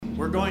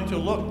We're going to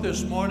look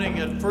this morning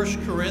at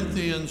 1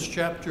 Corinthians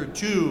chapter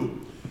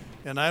 2,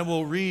 and I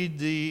will read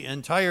the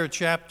entire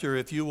chapter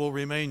if you will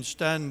remain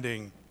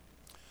standing.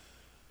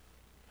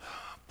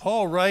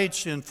 Paul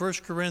writes in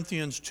 1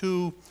 Corinthians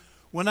 2,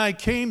 "When I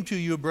came to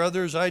you,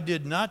 brothers, I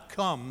did not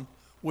come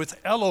with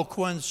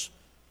eloquence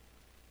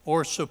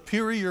or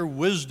superior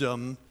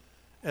wisdom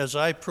as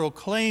I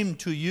proclaimed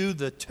to you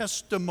the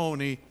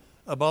testimony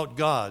about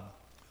God.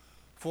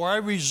 For I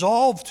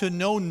resolved to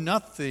know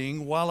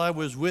nothing while I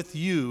was with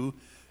you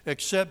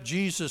except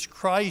Jesus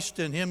Christ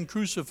and Him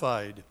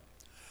crucified.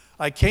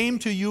 I came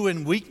to you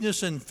in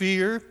weakness and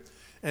fear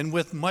and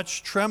with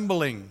much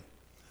trembling.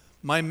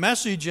 My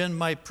message and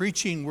my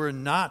preaching were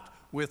not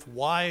with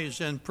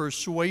wise and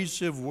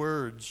persuasive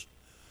words,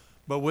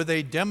 but with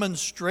a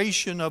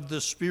demonstration of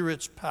the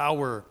Spirit's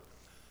power,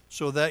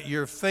 so that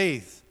your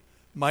faith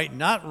might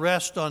not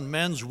rest on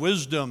men's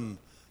wisdom,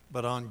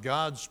 but on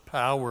God's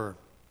power.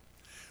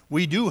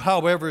 We do,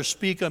 however,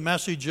 speak a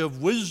message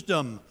of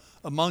wisdom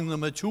among the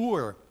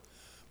mature,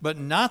 but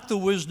not the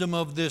wisdom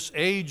of this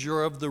age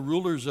or of the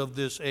rulers of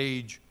this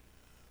age,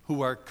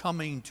 who are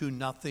coming to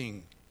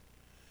nothing.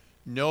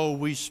 No,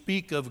 we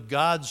speak of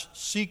God's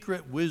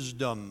secret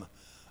wisdom,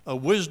 a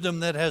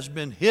wisdom that has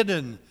been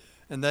hidden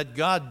and that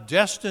God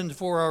destined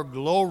for our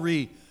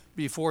glory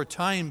before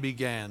time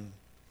began.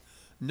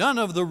 None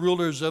of the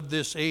rulers of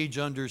this age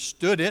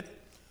understood it,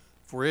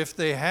 for if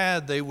they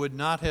had, they would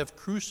not have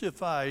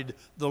crucified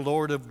the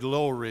Lord of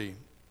glory.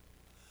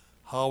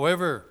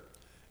 However,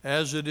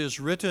 as it is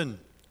written,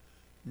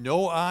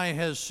 no eye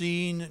has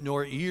seen,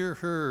 nor ear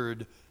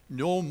heard,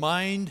 no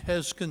mind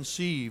has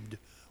conceived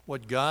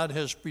what God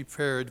has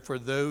prepared for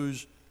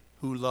those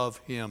who love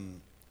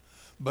Him.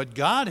 But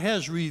God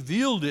has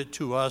revealed it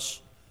to us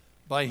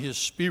by His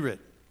Spirit.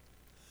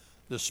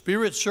 The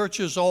Spirit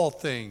searches all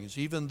things,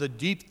 even the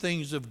deep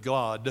things of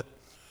God.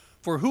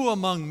 For who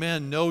among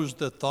men knows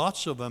the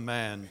thoughts of a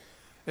man,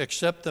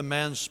 except the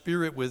man's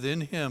spirit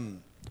within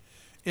him?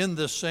 In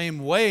the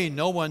same way,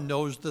 no one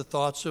knows the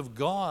thoughts of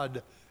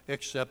God,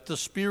 except the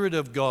Spirit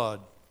of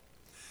God.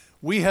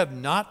 We have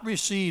not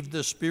received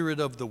the spirit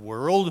of the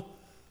world,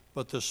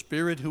 but the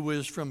Spirit who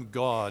is from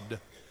God,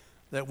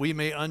 that we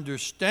may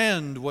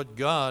understand what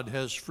God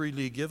has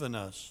freely given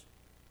us.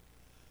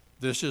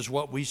 This is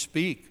what we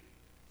speak,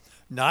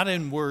 not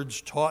in words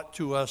taught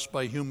to us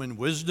by human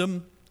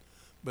wisdom,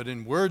 but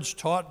in words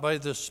taught by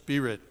the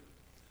Spirit,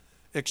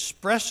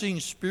 expressing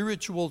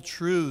spiritual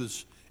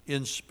truths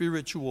in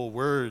spiritual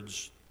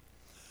words.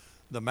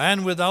 The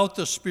man without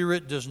the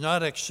Spirit does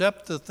not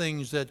accept the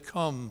things that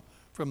come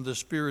from the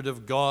Spirit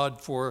of God,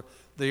 for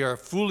they are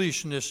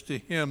foolishness to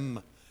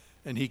him,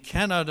 and he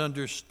cannot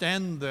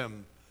understand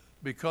them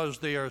because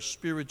they are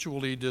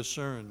spiritually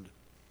discerned.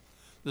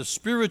 The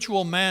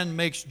spiritual man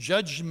makes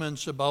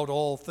judgments about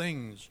all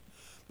things,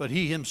 but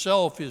he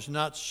himself is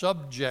not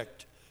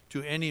subject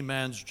to any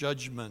man's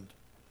judgment.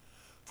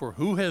 For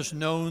who has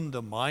known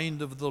the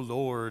mind of the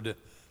Lord,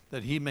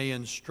 that he may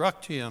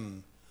instruct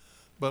him?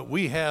 But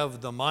we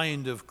have the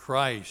mind of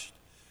Christ.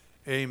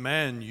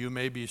 Amen. You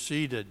may be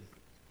seated.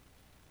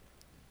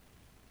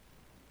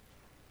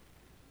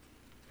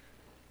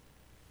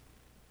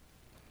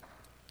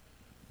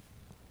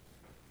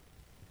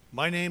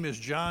 My name is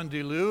John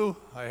DeLue.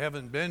 I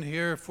haven't been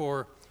here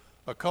for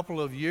a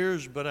couple of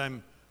years, but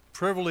I'm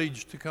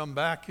privileged to come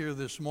back here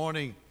this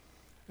morning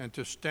and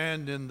to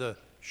stand in the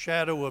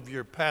shadow of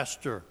your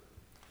pastor.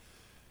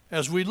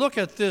 As we look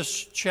at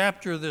this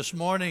chapter this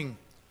morning,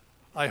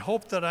 I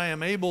hope that I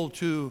am able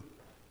to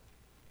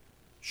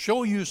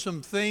show you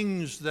some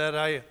things that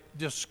I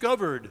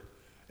discovered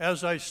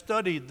as I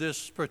studied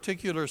this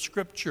particular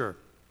scripture.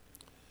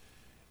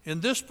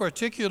 In this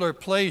particular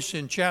place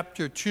in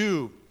chapter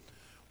 2,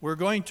 we're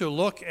going to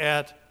look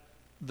at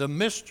the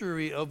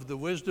mystery of the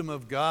wisdom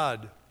of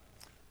God,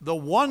 the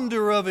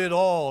wonder of it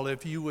all,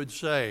 if you would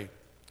say.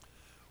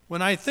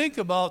 When I think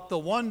about the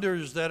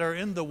wonders that are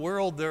in the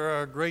world, there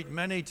are a great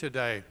many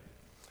today.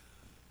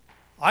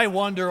 I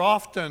wonder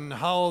often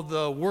how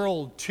the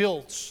world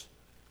tilts,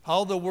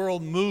 how the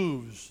world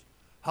moves,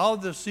 how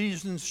the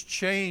seasons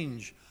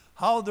change,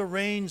 how the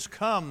rains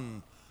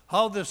come,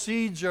 how the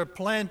seeds are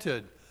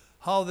planted,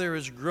 how there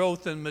is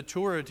growth and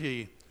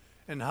maturity,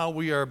 and how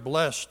we are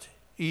blessed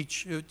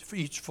each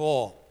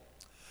fall.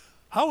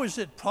 How is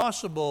it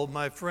possible,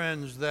 my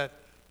friends, that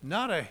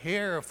not a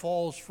hair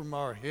falls from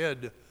our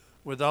head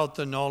without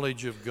the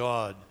knowledge of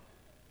God?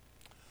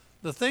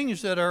 The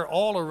things that are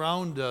all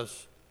around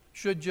us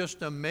should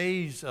just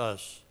amaze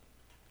us.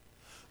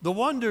 The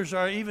wonders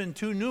are even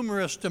too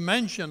numerous to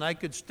mention. I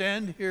could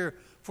stand here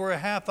for a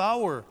half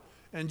hour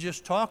and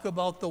just talk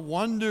about the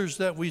wonders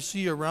that we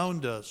see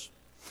around us.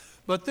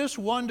 But this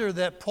wonder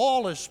that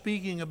Paul is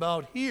speaking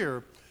about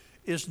here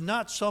is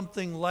not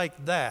something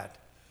like that.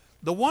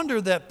 The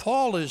wonder that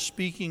Paul is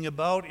speaking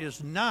about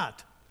is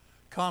not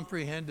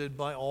comprehended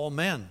by all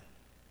men.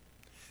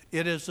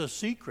 It is a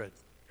secret.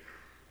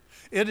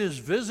 It is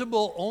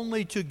visible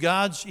only to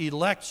God's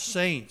elect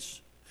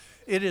saints.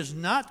 It is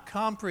not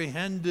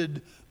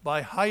comprehended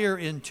by higher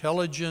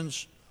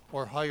intelligence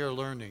or higher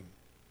learning.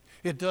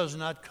 It does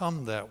not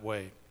come that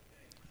way.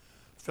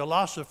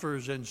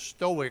 Philosophers and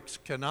Stoics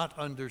cannot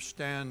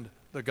understand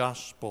the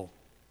gospel.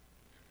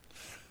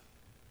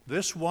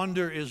 This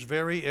wonder is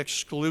very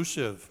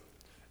exclusive,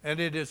 and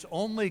it is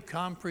only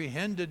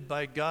comprehended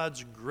by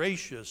God's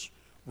gracious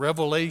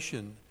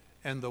revelation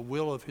and the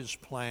will of his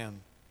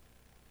plan.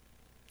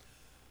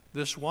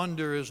 This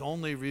wonder is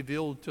only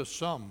revealed to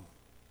some,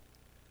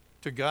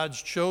 to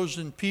God's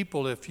chosen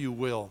people, if you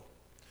will.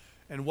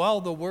 And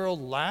while the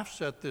world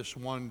laughs at this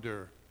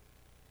wonder,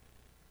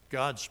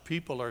 God's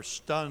people are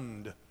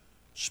stunned,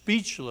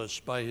 speechless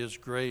by his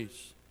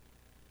grace.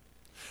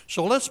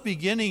 So let's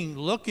begin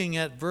looking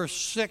at verse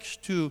 6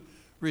 to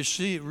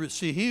see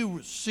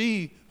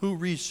who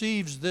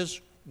receives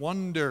this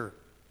wonder.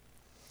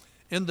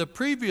 In the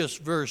previous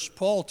verse,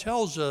 Paul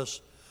tells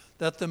us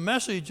that the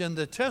message and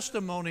the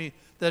testimony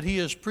that he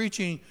is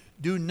preaching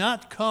do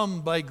not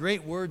come by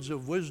great words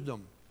of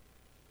wisdom.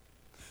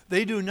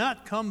 They do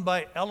not come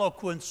by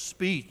eloquent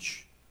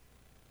speech,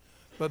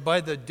 but by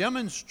the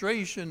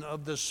demonstration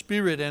of the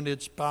Spirit and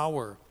its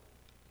power.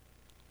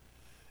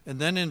 And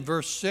then in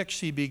verse 6,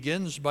 he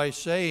begins by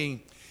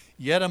saying,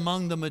 "Yet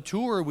among the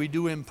mature we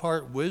do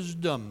impart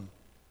wisdom,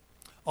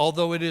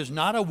 although it is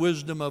not a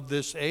wisdom of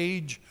this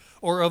age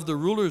or of the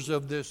rulers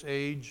of this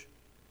age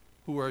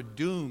who are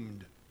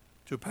doomed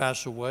to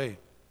pass away."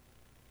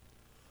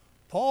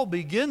 Paul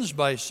begins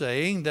by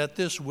saying that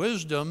this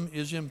wisdom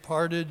is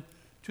imparted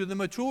to the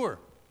mature.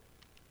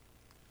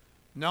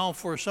 Now,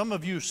 for some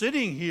of you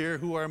sitting here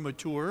who are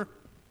mature,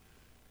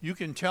 you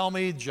can tell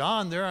me,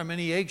 "John, there are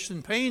many aches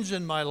and pains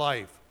in my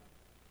life.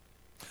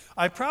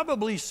 I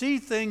probably see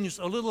things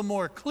a little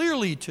more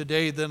clearly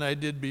today than I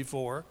did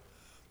before,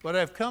 but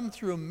I've come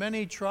through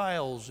many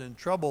trials and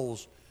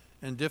troubles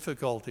and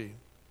difficulty."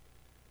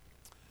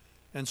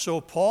 And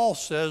so Paul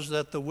says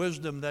that the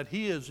wisdom that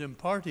he is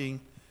imparting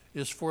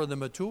is for the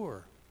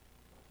mature.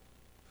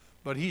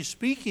 But he's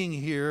speaking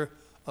here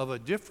of a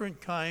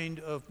different kind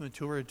of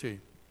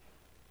maturity.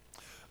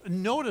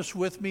 Notice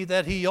with me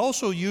that he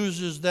also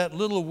uses that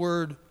little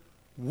word,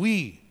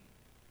 "we."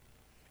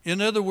 In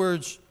other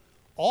words,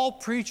 all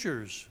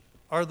preachers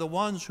are the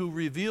ones who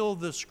reveal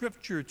the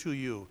Scripture to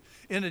you,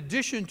 in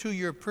addition to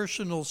your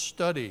personal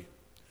study.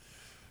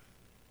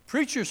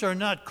 Preachers are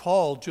not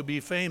called to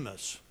be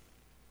famous.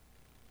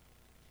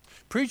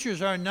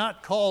 Preachers are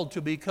not called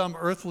to become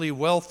earthly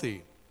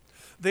wealthy.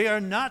 They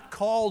are not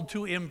called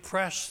to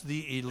impress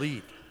the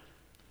elite.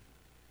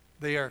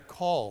 They are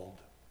called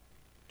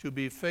to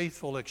be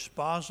faithful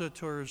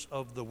expositors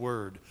of the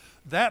Word.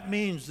 That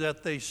means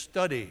that they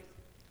study.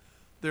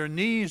 Their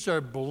knees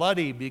are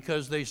bloody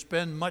because they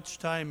spend much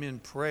time in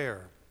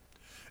prayer.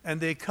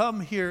 And they come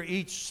here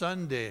each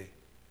Sunday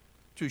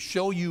to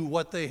show you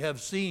what they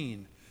have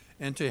seen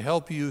and to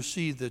help you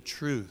see the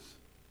truth.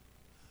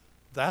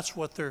 That's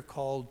what they're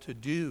called to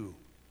do.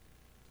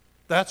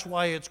 That's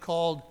why it's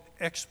called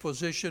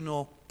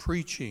expositional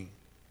preaching.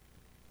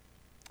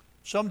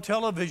 Some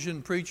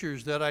television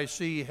preachers that I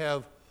see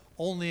have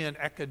only an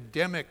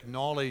academic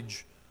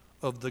knowledge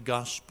of the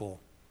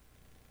gospel.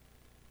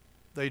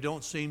 They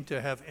don't seem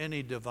to have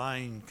any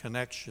divine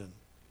connection.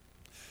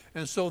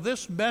 And so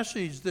this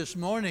message this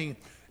morning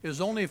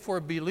is only for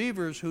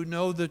believers who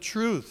know the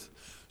truth,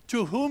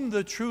 to whom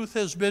the truth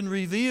has been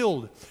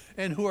revealed,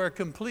 and who are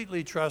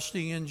completely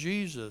trusting in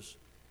Jesus.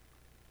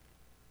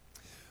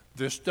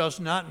 This does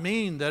not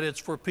mean that it's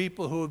for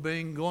people who have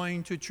been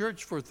going to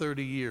church for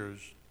 30 years.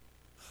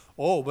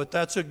 Oh, but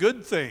that's a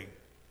good thing.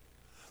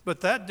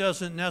 But that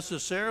doesn't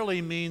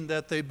necessarily mean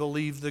that they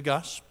believe the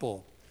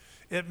gospel.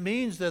 It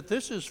means that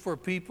this is for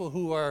people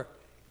who are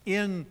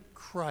in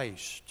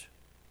Christ.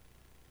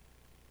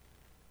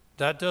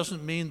 That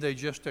doesn't mean they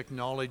just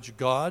acknowledge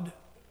God.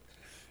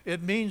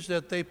 It means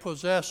that they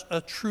possess a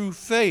true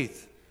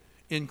faith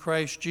in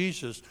Christ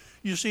Jesus.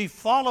 You see,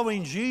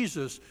 following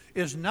Jesus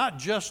is not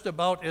just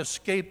about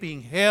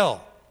escaping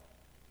hell.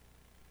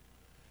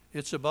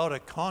 It's about a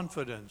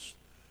confidence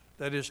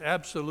that is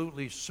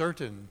absolutely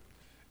certain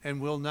and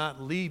will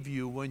not leave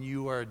you when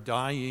you are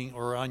dying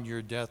or on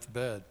your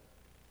deathbed.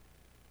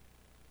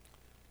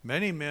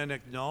 Many men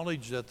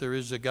acknowledge that there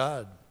is a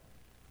God,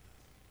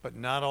 but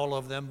not all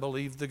of them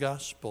believe the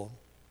gospel.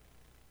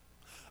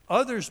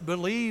 Others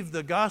believe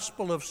the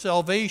gospel of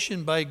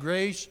salvation by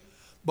grace,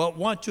 but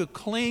want to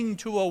cling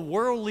to a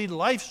worldly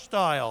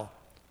lifestyle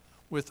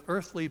with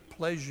earthly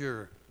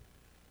pleasure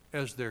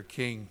as their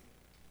king.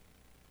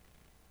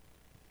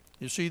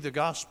 You see, the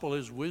gospel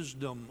is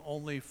wisdom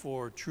only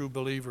for true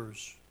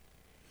believers.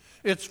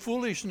 It's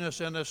foolishness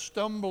and a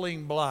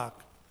stumbling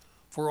block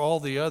for all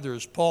the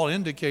others. Paul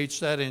indicates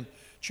that in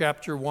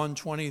chapter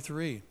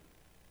 123.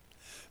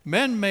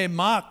 Men may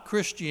mock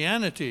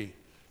Christianity,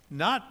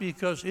 not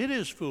because it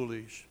is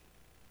foolish,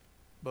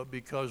 but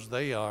because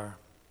they are.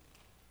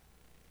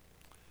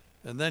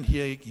 And then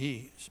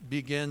he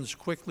begins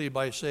quickly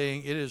by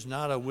saying, it is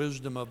not a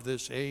wisdom of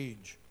this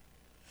age,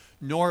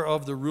 nor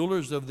of the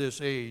rulers of this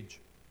age,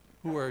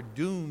 who are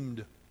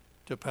doomed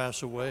to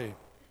pass away.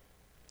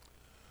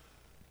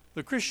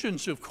 The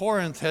Christians of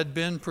Corinth had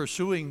been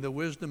pursuing the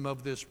wisdom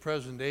of this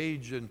present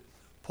age, and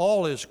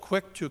Paul is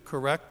quick to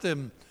correct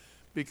them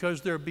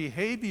because their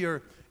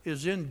behavior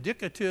is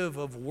indicative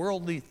of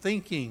worldly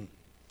thinking.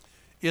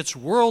 It's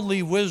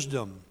worldly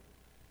wisdom.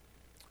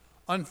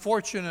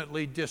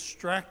 Unfortunately,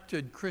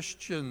 distracted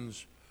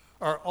Christians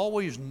are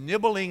always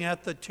nibbling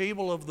at the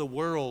table of the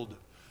world,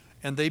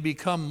 and they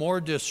become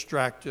more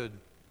distracted.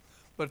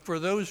 But for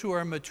those who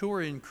are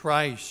mature in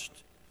Christ,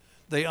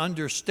 they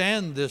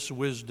understand this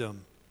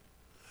wisdom.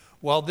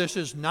 While this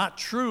is not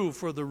true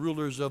for the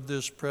rulers of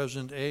this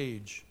present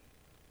age.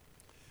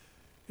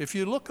 If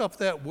you look up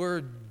that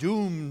word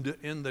doomed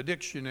in the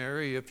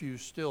dictionary, if you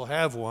still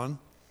have one,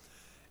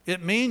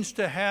 it means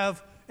to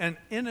have an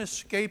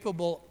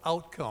inescapable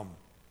outcome.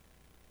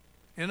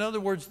 In other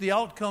words, the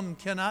outcome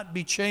cannot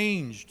be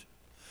changed.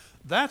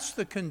 That's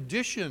the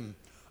condition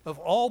of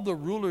all the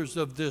rulers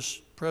of this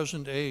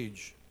present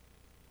age.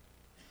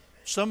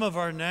 Some of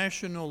our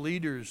national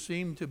leaders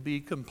seem to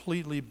be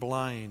completely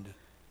blind.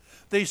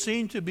 They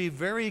seem to be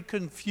very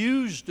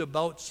confused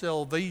about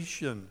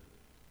salvation.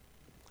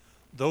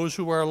 Those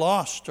who are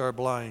lost are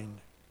blind,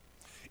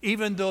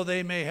 even though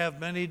they may have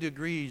many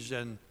degrees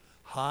and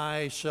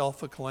high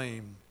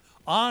self-acclaim,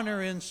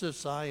 honor in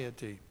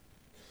society.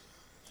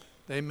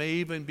 They may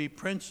even be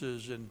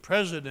princes and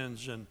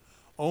presidents and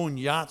own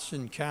yachts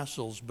and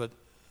castles, but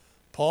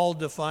Paul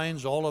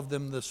defines all of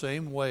them the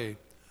same way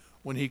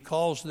when he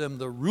calls them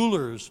the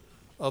rulers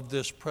of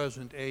this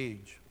present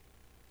age.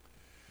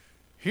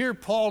 Here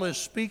Paul is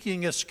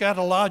speaking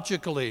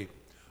eschatologically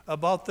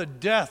about the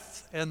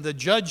death and the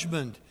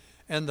judgment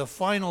and the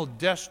final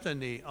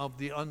destiny of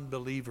the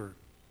unbeliever.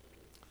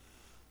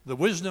 The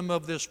wisdom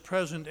of this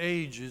present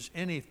age is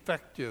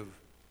ineffective.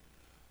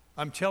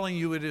 I'm telling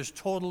you, it is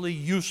totally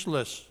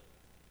useless.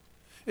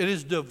 It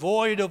is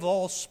devoid of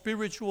all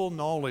spiritual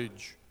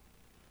knowledge.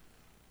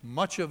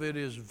 Much of it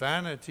is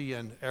vanity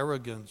and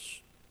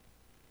arrogance.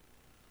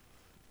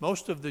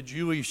 Most of the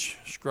Jewish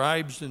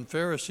scribes and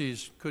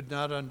Pharisees could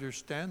not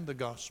understand the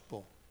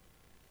gospel.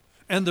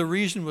 And the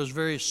reason was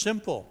very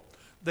simple.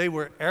 They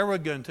were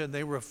arrogant and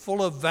they were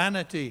full of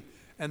vanity,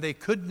 and they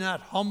could not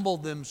humble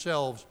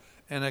themselves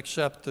and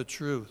accept the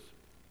truth.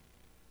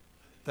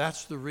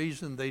 That's the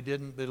reason they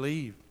didn't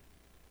believe.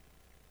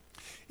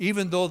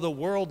 Even though the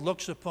world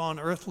looks upon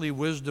earthly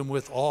wisdom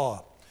with awe,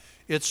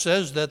 it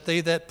says that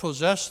they that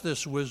possess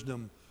this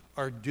wisdom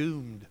are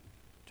doomed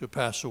to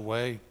pass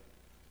away.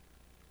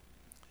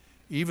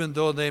 Even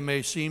though they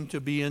may seem to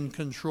be in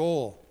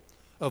control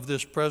of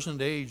this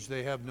present age,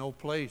 they have no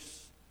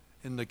place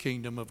in the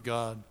kingdom of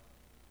God.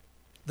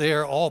 They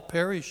are all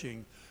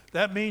perishing.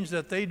 That means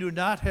that they do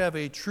not have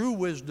a true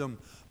wisdom,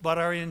 but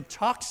are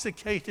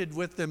intoxicated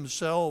with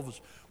themselves,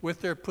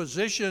 with their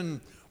position,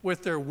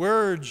 with their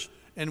words,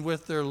 and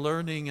with their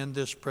learning in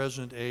this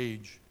present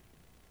age.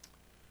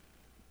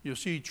 You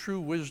see, true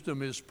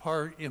wisdom is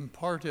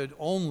imparted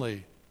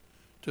only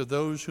to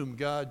those whom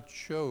God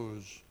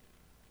chose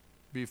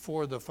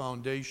before the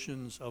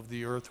foundations of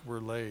the earth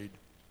were laid.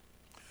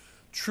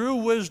 True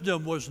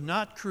wisdom was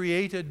not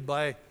created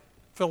by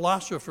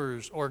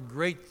philosophers or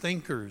great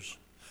thinkers.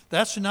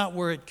 That's not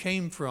where it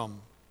came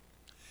from.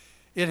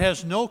 It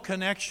has no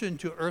connection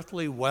to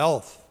earthly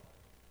wealth.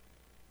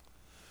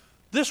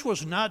 This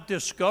was not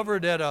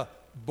discovered at a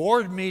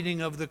board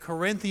meeting of the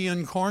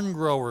Corinthian corn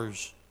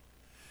growers.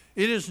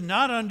 It is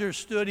not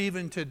understood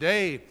even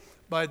today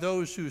by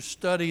those who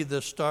study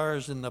the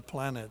stars and the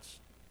planets.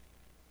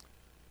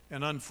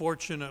 And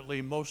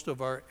unfortunately, most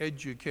of our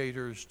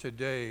educators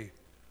today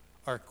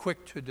are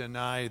quick to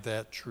deny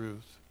that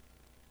truth.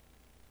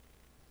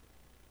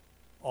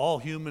 All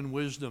human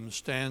wisdom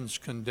stands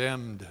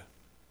condemned,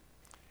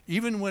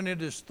 even when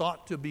it is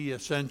thought to be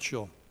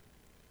essential,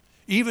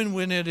 even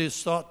when it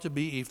is thought to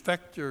be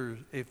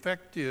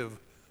effective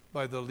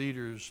by the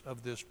leaders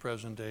of this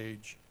present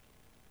age.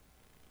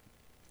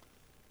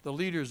 The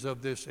leaders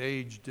of this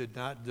age did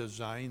not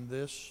design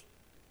this.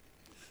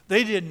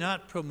 They did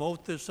not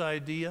promote this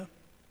idea.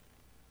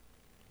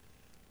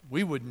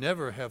 We would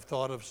never have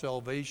thought of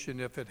salvation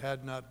if it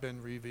had not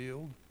been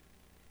revealed.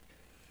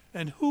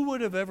 And who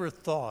would have ever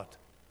thought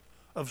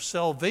of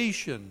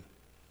salvation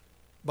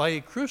by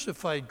a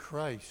crucified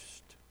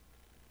Christ,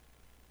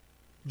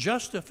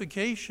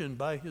 justification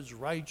by his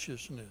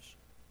righteousness,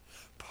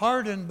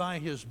 pardon by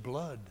his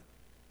blood,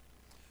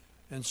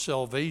 and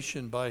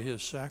salvation by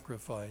his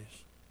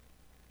sacrifice?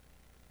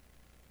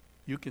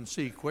 You can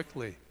see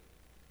quickly,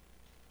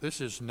 this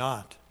is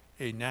not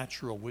a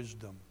natural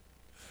wisdom.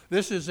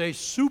 This is a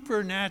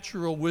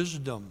supernatural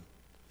wisdom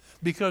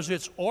because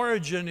its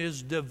origin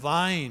is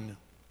divine,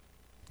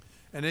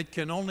 and it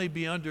can only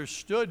be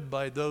understood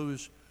by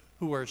those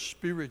who are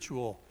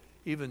spiritual,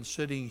 even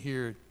sitting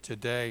here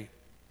today.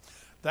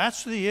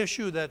 That's the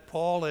issue that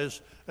Paul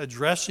is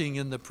addressing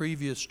in the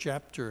previous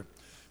chapter,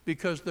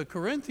 because the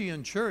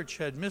Corinthian church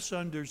had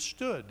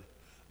misunderstood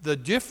the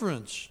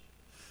difference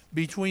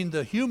between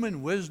the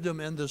human wisdom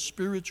and the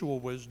spiritual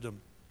wisdom.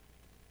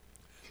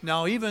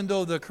 Now, even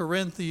though the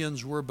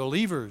Corinthians were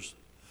believers,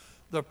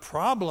 the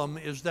problem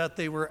is that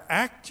they were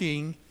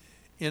acting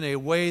in a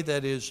way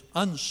that is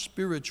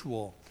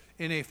unspiritual,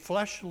 in a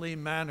fleshly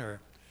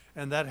manner,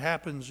 and that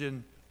happens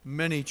in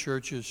many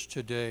churches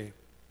today.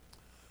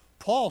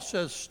 Paul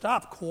says,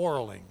 stop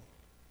quarreling.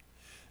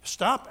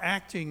 Stop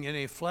acting in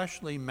a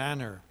fleshly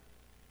manner.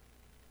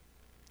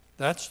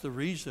 That's the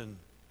reason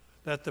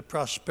that the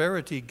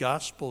prosperity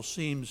gospel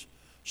seems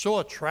so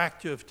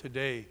attractive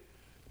today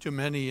to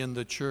many in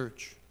the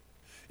church.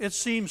 It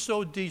seems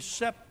so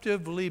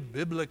deceptively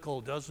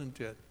biblical, doesn't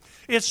it?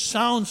 It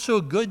sounds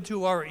so good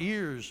to our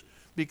ears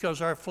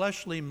because our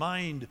fleshly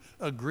mind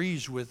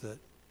agrees with it.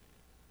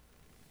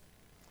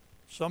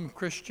 Some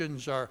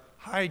Christians are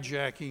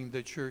hijacking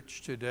the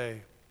church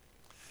today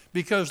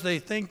because they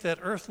think that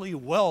earthly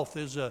wealth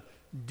is a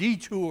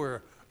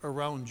detour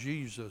around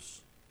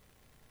Jesus,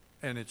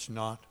 and it's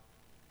not.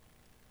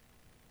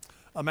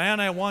 A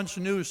man I once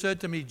knew said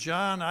to me,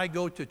 John, I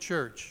go to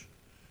church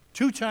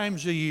 2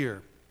 times a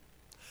year.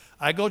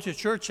 I go to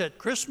church at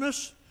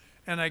Christmas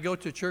and I go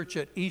to church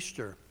at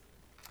Easter.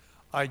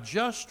 I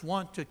just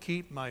want to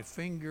keep my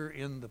finger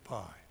in the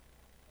pie.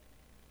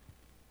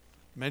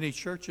 Many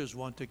churches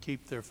want to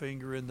keep their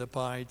finger in the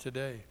pie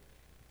today.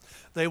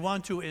 They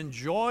want to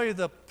enjoy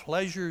the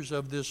pleasures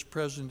of this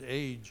present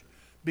age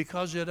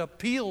because it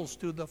appeals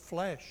to the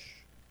flesh.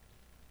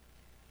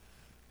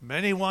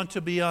 Many want to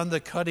be on the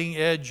cutting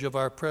edge of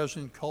our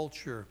present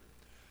culture,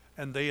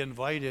 and they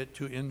invite it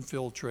to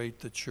infiltrate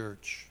the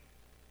church.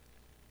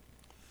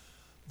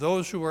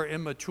 Those who are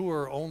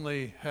immature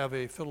only have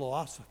a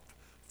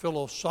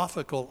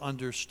philosophical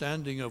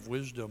understanding of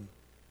wisdom,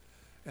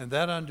 and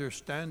that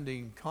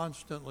understanding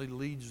constantly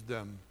leads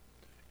them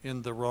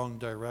in the wrong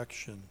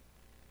direction.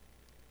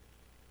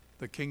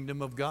 The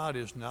kingdom of God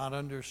is not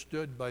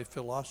understood by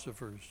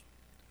philosophers.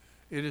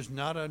 It is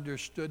not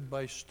understood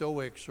by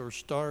Stoics or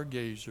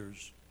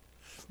stargazers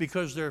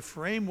because their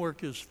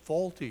framework is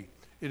faulty.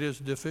 It is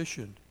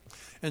deficient.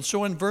 And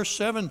so in verse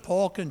 7,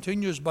 Paul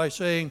continues by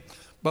saying,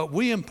 but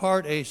we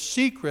impart a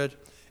secret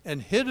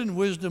and hidden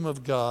wisdom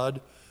of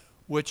God,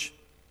 which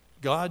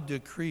God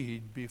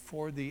decreed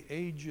before the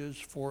ages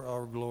for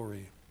our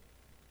glory.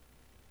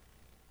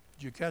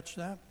 Did you catch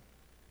that?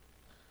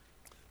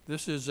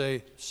 This is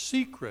a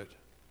secret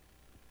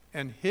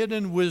and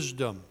hidden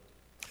wisdom.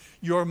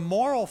 Your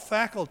moral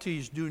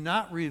faculties do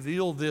not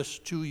reveal this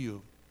to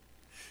you.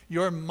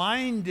 Your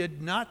mind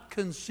did not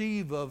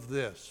conceive of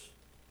this.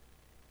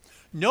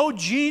 No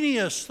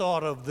genius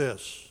thought of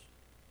this.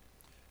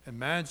 And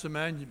man's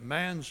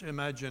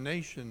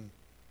imagination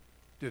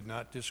did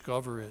not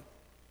discover it.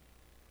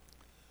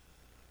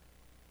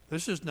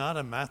 This is not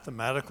a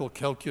mathematical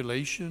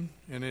calculation,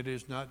 and it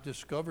is not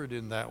discovered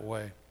in that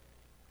way.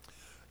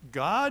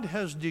 God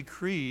has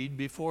decreed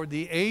before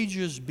the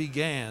ages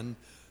began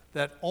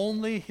that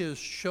only His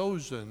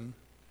chosen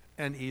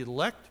and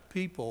elect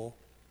people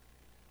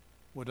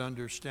would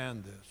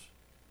understand this.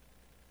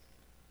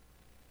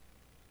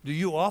 Do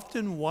you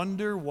often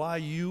wonder why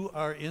you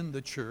are in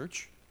the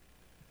church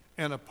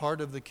and a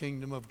part of the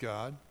kingdom of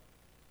God?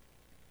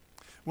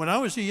 When I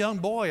was a young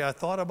boy, I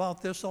thought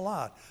about this a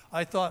lot.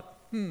 I thought,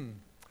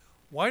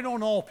 why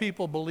don't all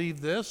people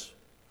believe this?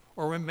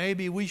 Or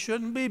maybe we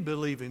shouldn't be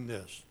believing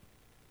this.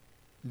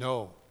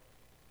 No.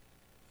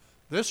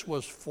 This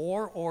was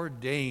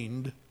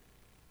foreordained.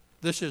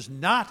 This is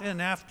not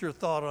an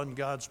afterthought on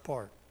God's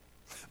part.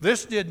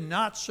 This did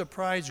not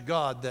surprise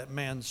God that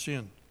man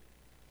sinned.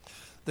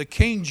 The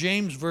King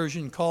James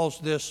Version calls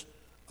this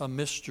a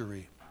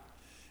mystery.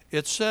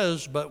 It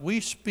says, but we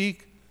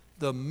speak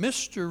the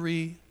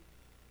mystery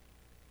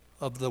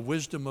of the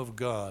wisdom of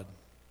God.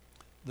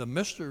 The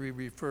mystery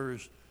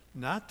refers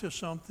not to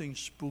something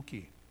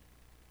spooky.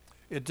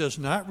 It does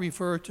not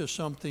refer to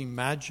something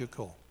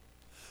magical,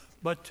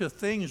 but to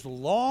things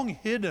long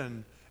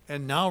hidden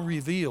and now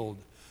revealed.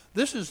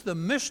 This is the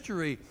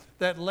mystery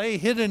that lay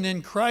hidden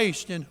in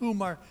Christ, in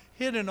whom are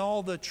hidden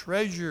all the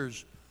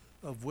treasures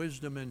of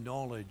wisdom and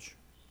knowledge.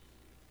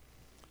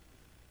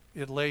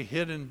 It lay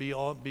hidden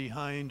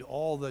behind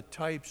all the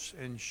types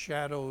and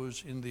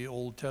shadows in the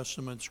Old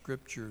Testament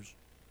scriptures.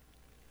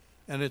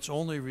 And it's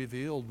only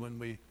revealed when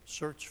we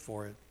search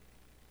for it.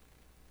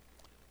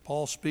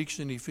 Paul speaks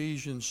in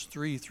Ephesians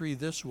 3:3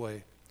 this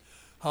way,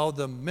 how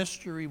the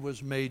mystery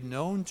was made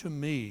known to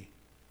me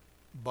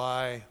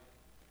by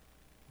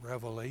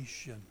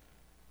revelation.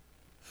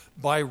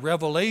 By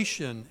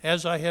revelation,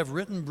 as I have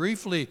written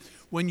briefly,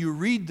 when you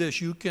read this,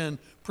 you can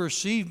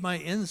perceive my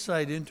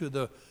insight into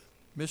the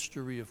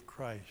mystery of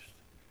Christ.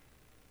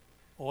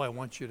 Oh, I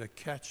want you to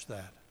catch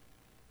that.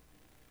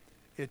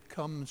 It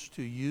comes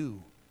to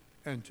you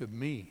and to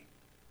me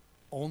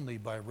only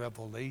by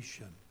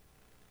revelation.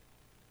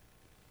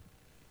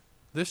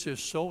 This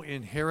is so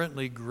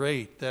inherently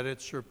great that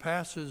it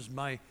surpasses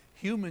my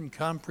human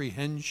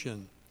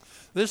comprehension.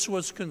 This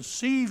was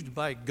conceived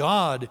by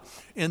God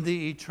in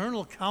the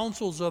eternal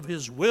counsels of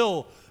His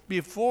will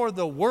before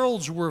the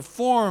worlds were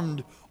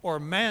formed or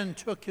man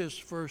took his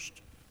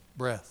first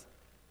breath.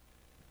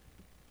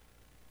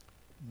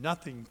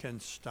 Nothing can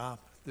stop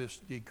this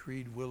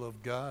decreed will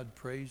of God.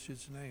 Praise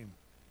His name.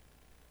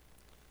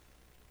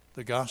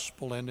 The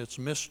gospel and its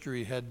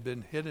mystery had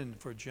been hidden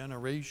for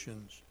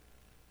generations,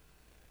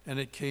 and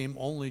it came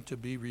only to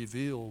be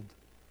revealed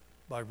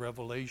by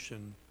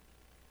revelation,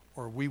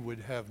 or we would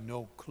have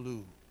no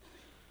clue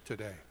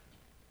today.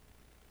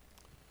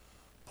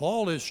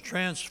 Paul is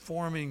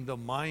transforming the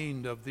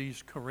mind of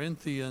these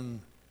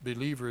Corinthian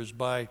believers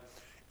by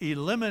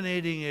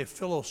eliminating a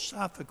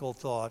philosophical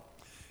thought,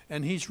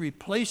 and he's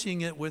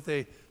replacing it with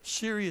a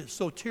serious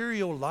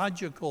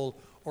soteriological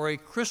or a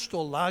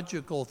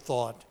Christological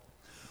thought.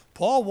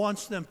 Paul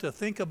wants them to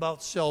think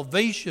about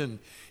salvation.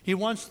 He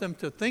wants them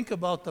to think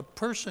about the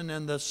person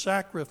and the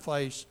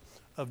sacrifice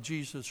of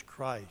Jesus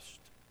Christ.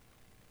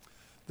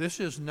 This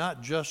is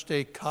not just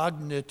a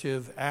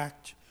cognitive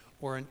act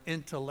or an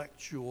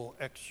intellectual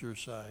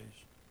exercise.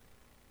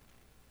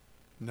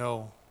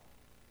 No.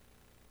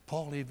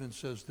 Paul even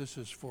says this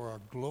is for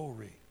our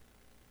glory.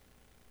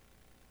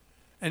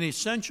 An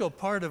essential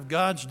part of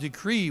God's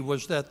decree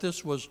was that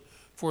this was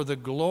for the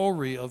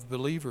glory of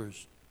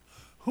believers.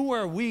 Who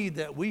are we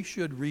that we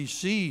should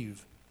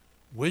receive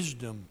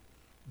wisdom,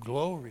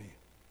 glory,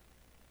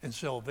 and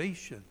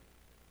salvation?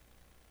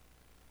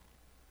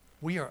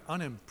 We are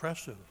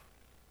unimpressive.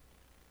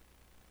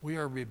 We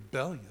are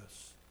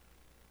rebellious.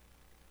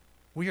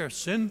 We are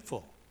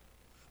sinful.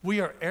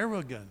 We are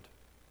arrogant.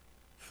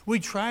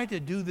 We try to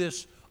do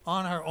this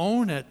on our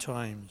own at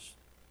times.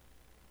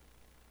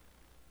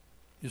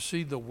 You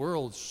see, the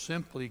world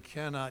simply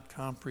cannot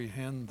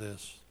comprehend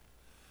this.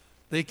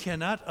 They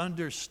cannot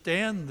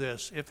understand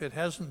this if it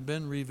hasn't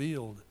been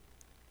revealed.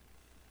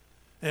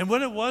 And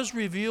when it was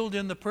revealed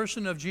in the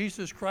person of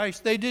Jesus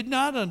Christ, they did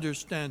not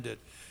understand it.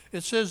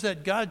 It says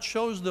that God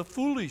chose the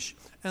foolish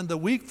and the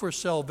weak for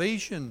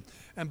salvation,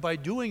 and by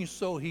doing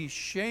so, he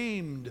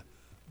shamed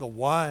the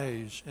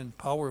wise and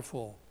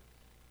powerful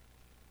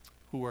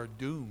who are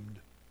doomed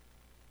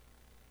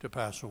to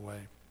pass away.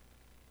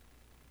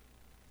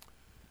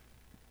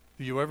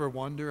 Do you ever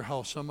wonder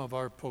how some of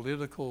our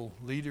political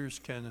leaders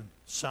can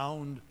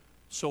sound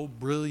so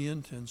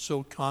brilliant and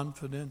so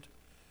confident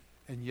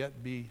and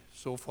yet be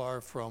so far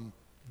from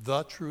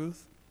the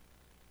truth?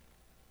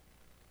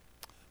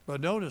 But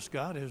notice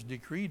God has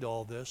decreed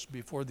all this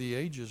before the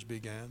ages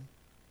began.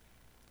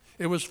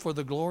 It was for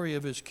the glory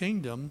of his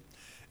kingdom,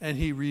 and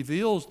he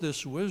reveals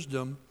this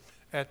wisdom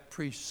at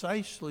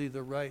precisely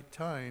the right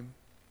time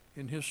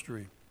in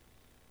history.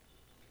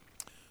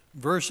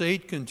 Verse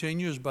 8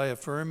 continues by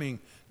affirming,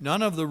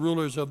 none of the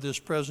rulers of this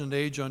present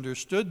age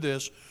understood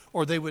this,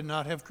 or they would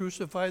not have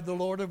crucified the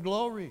Lord of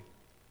glory.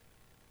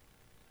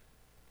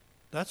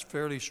 That's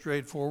fairly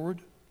straightforward.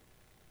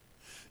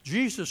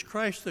 Jesus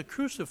Christ the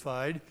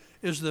crucified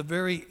is the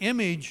very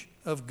image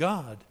of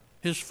God,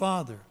 his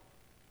Father.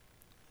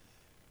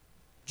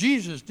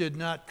 Jesus did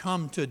not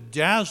come to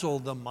dazzle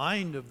the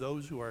mind of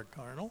those who are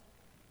carnal.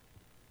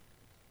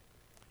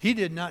 He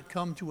did not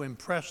come to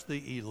impress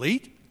the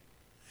elite.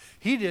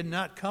 He did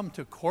not come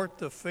to court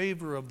the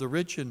favor of the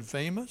rich and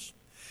famous.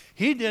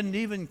 He didn't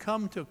even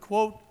come to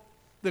quote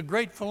the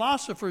great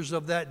philosophers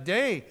of that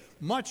day,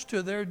 much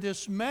to their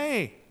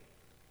dismay.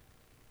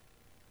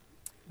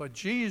 But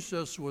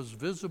Jesus was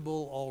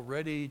visible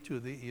already to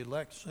the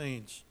elect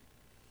saints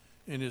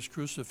in his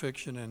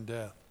crucifixion and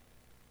death.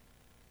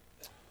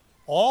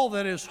 All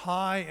that is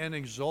high and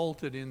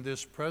exalted in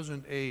this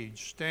present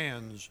age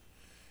stands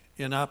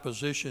in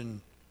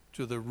opposition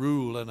to the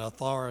rule and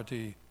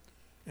authority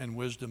and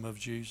wisdom of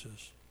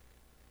Jesus.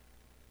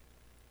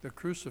 The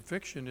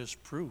crucifixion is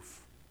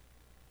proof.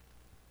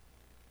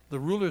 The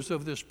rulers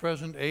of this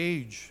present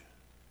age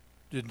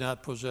did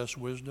not possess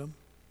wisdom,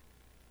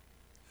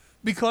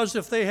 because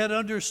if they had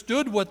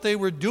understood what they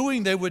were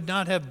doing, they would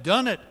not have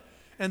done it,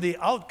 and the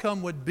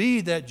outcome would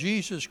be that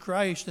Jesus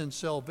Christ and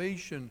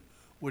salvation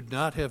would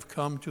not have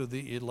come to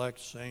the elect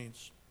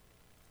saints.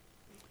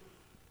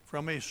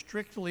 From a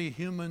strictly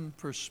human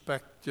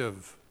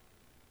perspective,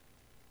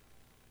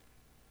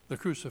 the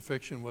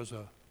crucifixion was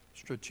a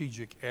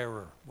strategic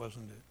error,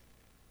 wasn't it?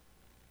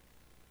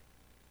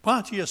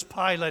 Pontius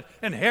Pilate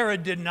and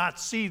Herod did not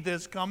see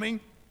this coming.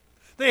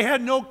 They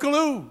had no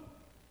clue.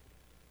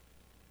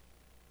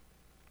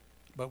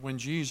 But when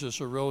Jesus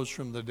arose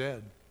from the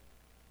dead,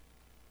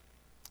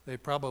 they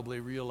probably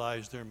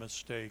realized their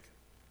mistake,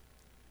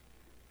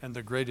 and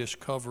the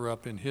greatest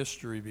cover-up in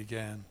history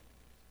began.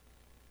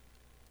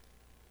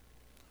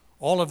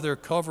 All of their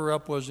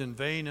cover-up was in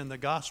vain, and the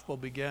gospel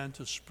began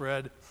to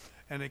spread,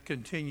 and it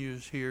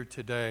continues here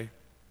today.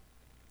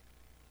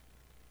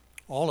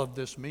 All of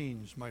this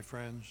means, my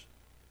friends,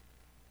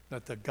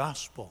 that the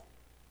gospel,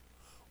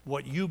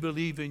 what you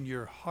believe in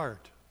your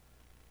heart,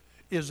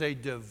 is a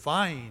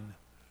divine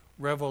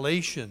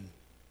revelation.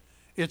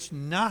 It's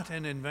not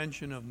an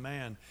invention of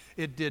man.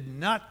 It did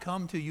not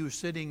come to you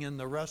sitting in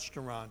the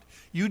restaurant.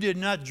 You did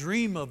not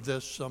dream of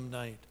this some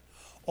night.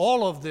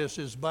 All of this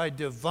is by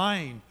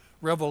divine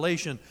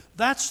revelation.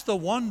 That's the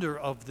wonder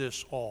of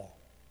this all.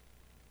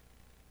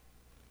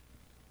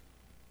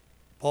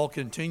 Paul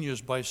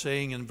continues by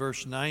saying in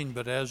verse 9,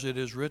 but as it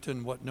is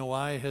written, what no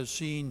eye has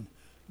seen,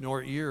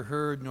 nor ear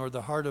heard, nor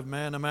the heart of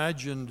man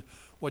imagined,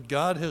 what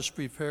God has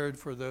prepared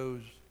for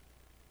those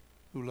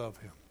who love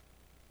him.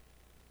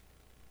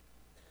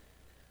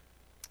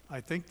 I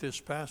think this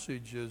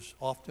passage is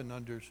often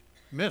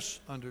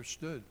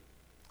misunderstood.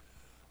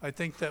 I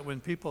think that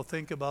when people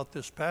think about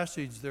this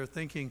passage, they're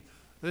thinking,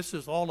 this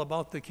is all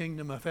about the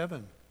kingdom of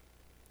heaven.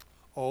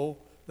 Oh,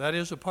 that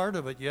is a part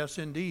of it. Yes,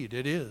 indeed,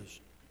 it is.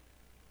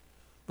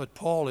 But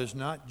Paul is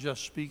not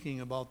just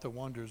speaking about the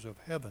wonders of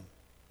heaven.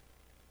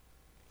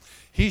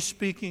 He's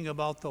speaking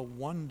about the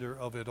wonder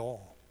of it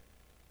all.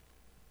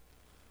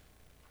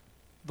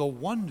 The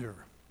wonder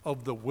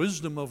of the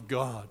wisdom of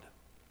God.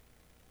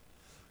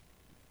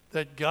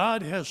 That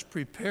God has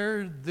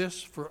prepared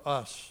this for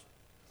us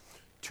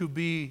to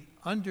be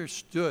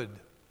understood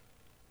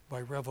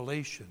by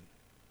revelation,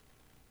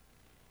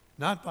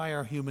 not by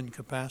our human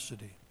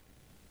capacity.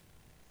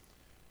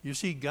 You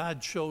see,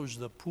 God chose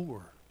the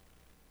poor,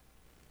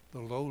 the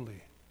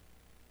lowly,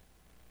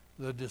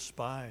 the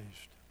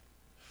despised,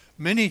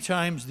 many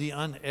times the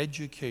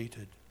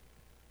uneducated.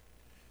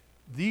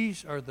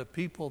 These are the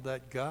people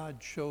that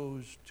God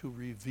chose to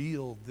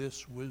reveal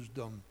this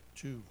wisdom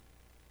to.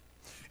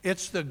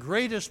 It's the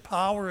greatest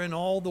power in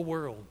all the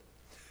world.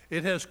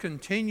 It has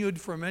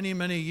continued for many,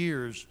 many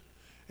years,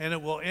 and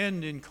it will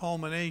end in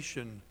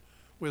culmination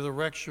with the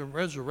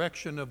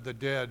resurrection of the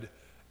dead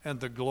and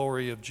the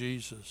glory of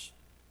Jesus.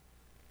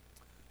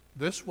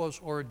 This was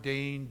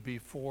ordained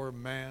before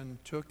man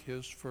took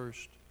his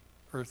first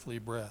earthly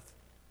breath.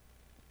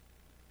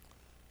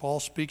 Paul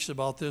speaks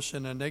about this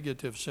in a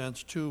negative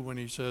sense too when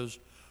he says,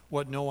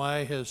 what no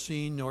eye has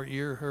seen, nor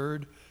ear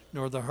heard,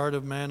 nor the heart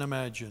of man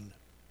imagined.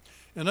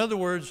 In other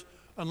words,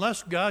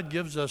 unless God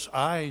gives us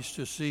eyes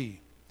to see,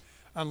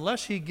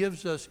 unless he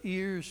gives us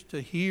ears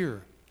to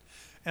hear,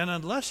 and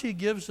unless he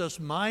gives us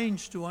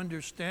minds to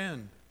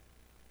understand,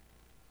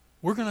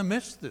 we're going to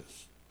miss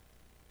this.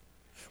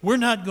 We're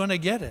not going to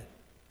get it.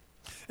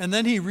 And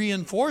then he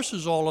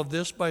reinforces all of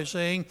this by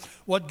saying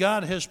what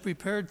God has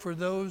prepared for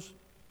those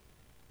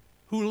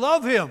who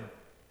love him.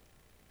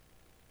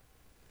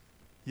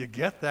 You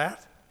get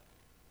that?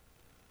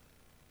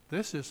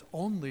 This is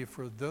only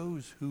for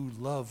those who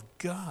love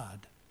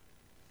God.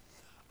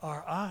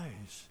 Our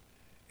eyes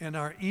and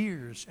our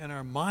ears and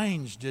our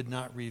minds did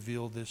not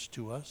reveal this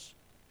to us.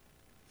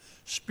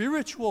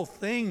 Spiritual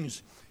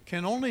things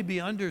can only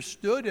be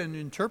understood and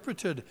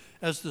interpreted,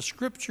 as the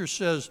Scripture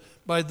says,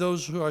 by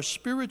those who are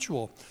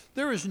spiritual.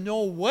 There is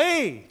no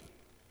way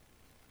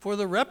for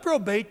the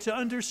reprobate to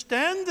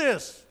understand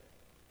this.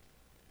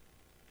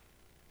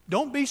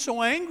 Don't be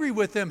so angry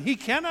with him. He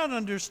cannot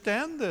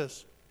understand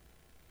this.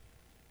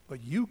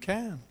 But you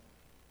can.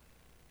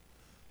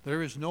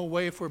 There is no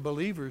way for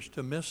believers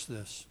to miss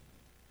this,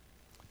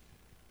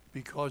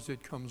 because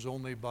it comes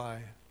only by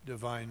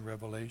divine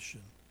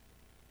revelation.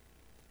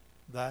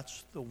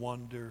 That's the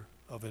wonder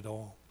of it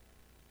all.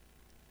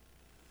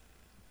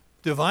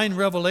 Divine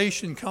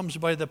revelation comes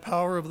by the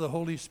power of the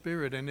Holy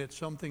Spirit, and it's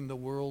something the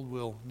world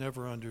will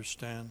never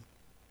understand.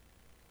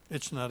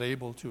 It's not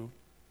able to.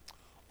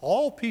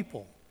 All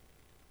people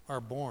are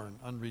born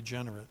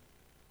unregenerate,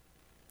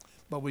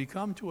 but we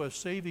come to a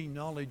saving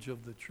knowledge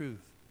of the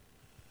truth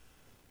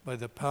by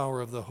the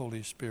power of the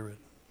Holy Spirit.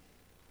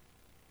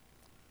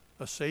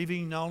 A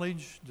saving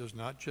knowledge does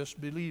not just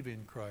believe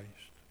in Christ,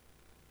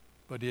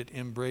 but it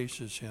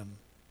embraces him.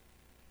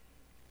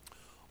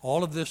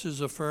 All of this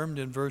is affirmed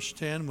in verse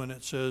 10 when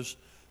it says,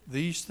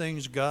 these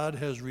things God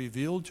has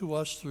revealed to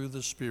us through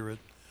the Spirit,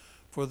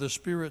 for the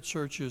Spirit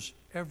searches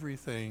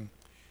everything,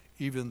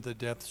 even the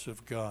depths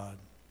of God.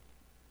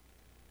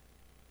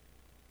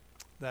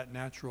 That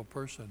natural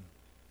person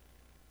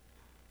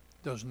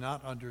does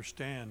not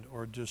understand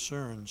or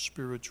discern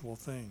spiritual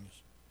things.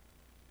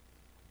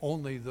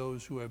 Only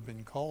those who have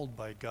been called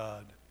by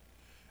God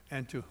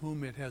and to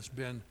whom it has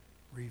been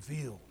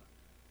revealed.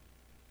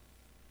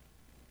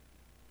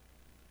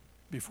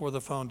 Before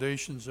the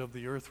foundations of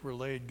the earth were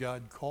laid,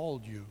 God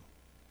called you.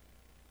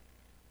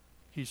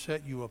 He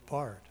set you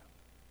apart.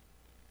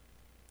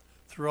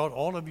 Throughout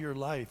all of your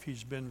life,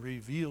 he's been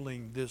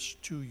revealing this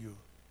to you.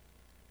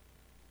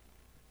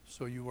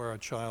 So you are a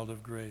child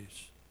of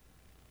grace.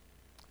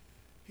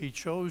 He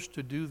chose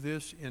to do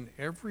this in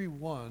every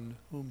one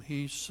whom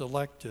he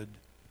selected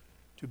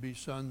to be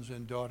sons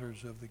and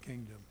daughters of the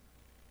kingdom.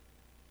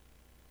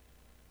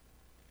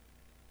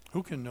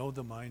 Who can know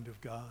the mind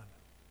of God?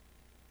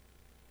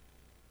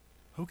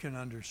 Who can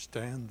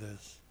understand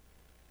this?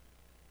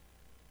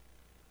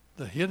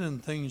 The hidden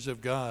things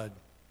of God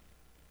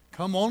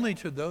come only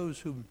to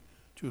those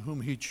to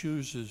whom he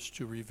chooses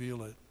to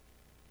reveal it.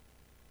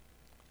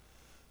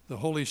 The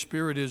Holy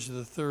Spirit is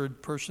the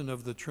third person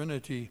of the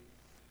Trinity,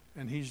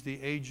 and he's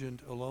the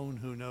agent alone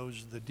who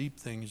knows the deep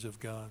things of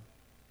God.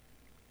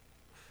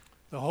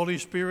 The Holy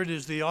Spirit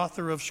is the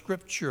author of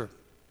Scripture.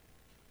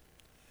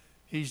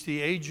 He's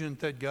the agent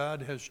that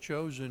God has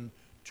chosen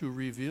to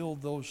reveal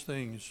those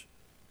things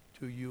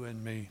to you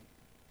and me.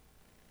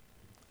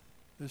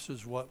 This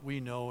is what we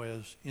know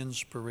as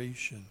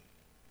inspiration.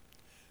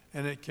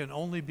 And it can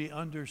only be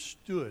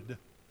understood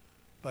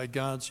by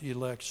God's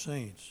elect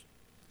saints.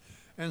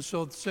 And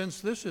so since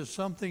this is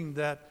something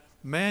that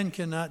man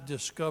cannot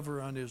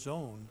discover on his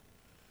own.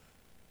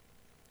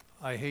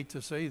 I hate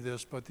to say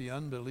this, but the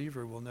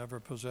unbeliever will never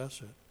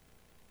possess it.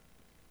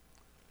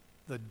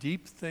 The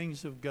deep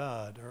things of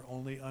God are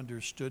only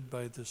understood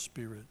by the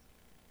Spirit.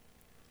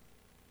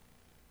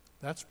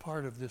 That's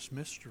part of this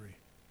mystery.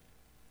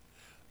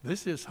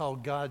 This is how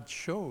God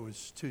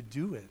chose to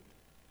do it.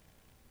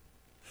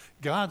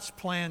 God's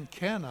plan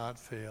cannot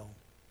fail.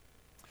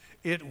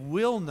 It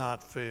will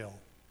not fail.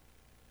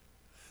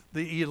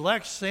 The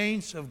elect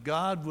saints of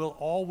God will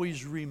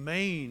always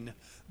remain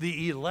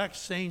the elect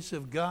saints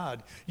of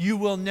God. You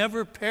will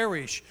never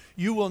perish.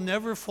 You will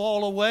never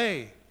fall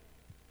away.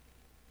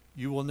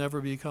 You will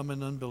never become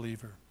an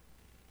unbeliever.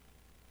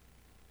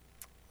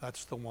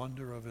 That's the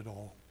wonder of it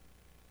all.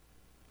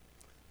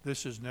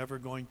 This is never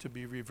going to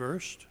be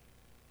reversed.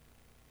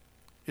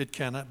 It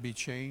cannot be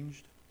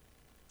changed.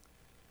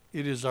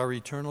 It is our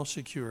eternal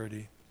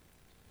security,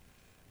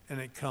 and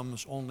it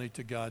comes only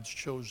to God's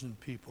chosen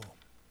people.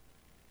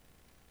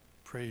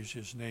 Praise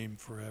his name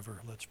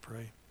forever. Let's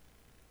pray.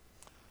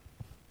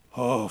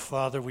 Oh,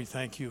 Father, we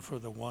thank you for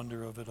the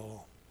wonder of it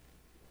all.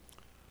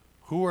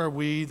 Who are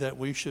we that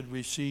we should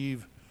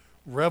receive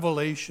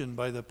revelation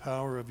by the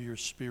power of your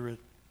Spirit,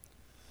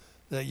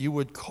 that you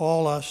would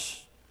call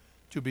us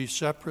to be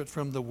separate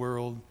from the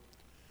world,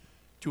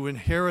 to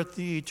inherit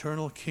the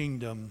eternal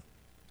kingdom,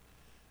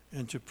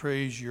 and to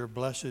praise your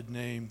blessed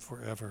name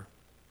forever.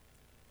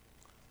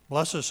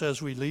 Bless us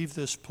as we leave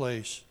this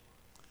place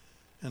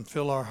and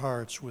fill our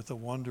hearts with the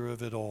wonder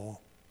of it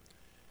all.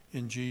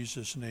 In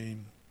Jesus'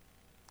 name,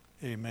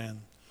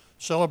 amen.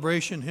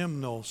 Celebration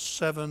hymnal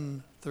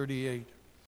 738.